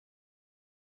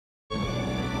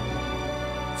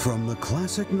From the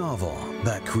classic novel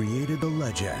that created the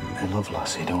legend. You love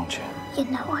Lassie, don't you? You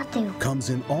know I do. Comes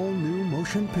an all-new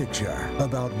motion picture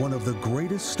about one of the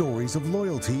greatest stories of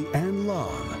loyalty and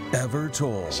love ever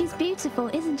told. She's beautiful,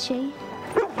 isn't she?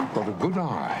 Got a good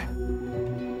eye.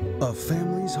 A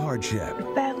family's hardship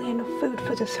Barely enough food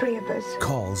for the three of us.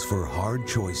 calls for hard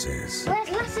choices. Where's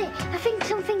Lassie? I think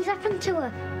something's happened to her.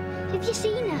 Have you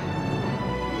seen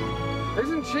her?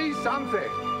 Isn't she something?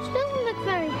 She doesn't look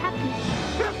very happy.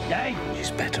 Hey! She's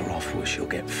better off where she'll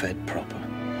get fed proper.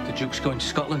 The Duke's going to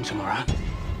Scotland tomorrow,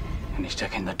 and he's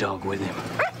taking the dog with him.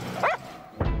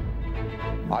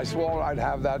 I swore I'd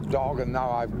have that dog, and now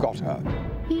I've got her.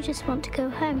 You just want to go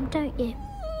home, don't you?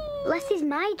 Lassie's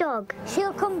my dog.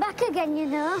 She'll come back again, you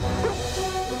know.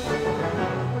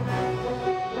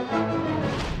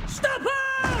 Stop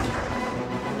her!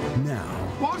 Now,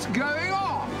 What's going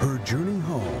on? her journey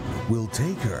home will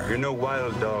take her You're no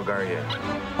wild dog, are you?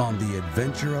 on the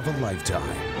adventure of a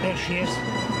lifetime. There she is.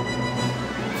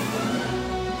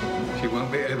 She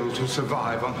won't be able to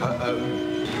survive on her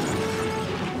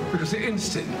own. Because the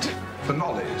instinct for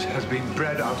knowledge has been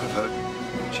bred out of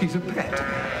her. She's a pet.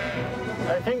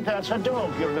 I think that's a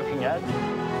dog you're looking at.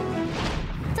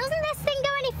 Doesn't this thing go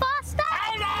any faster?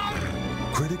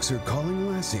 Critics are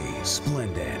calling Lassie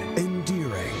splendid,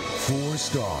 endearing, 4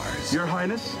 stars. Your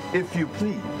Highness, if you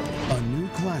please. A new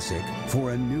classic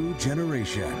for a new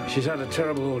generation. She's had a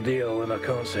terrible ordeal, and I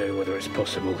can't say whether it's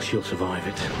possible she'll survive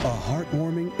it. A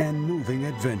heartwarming and moving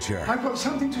adventure. I've got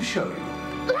something to show you.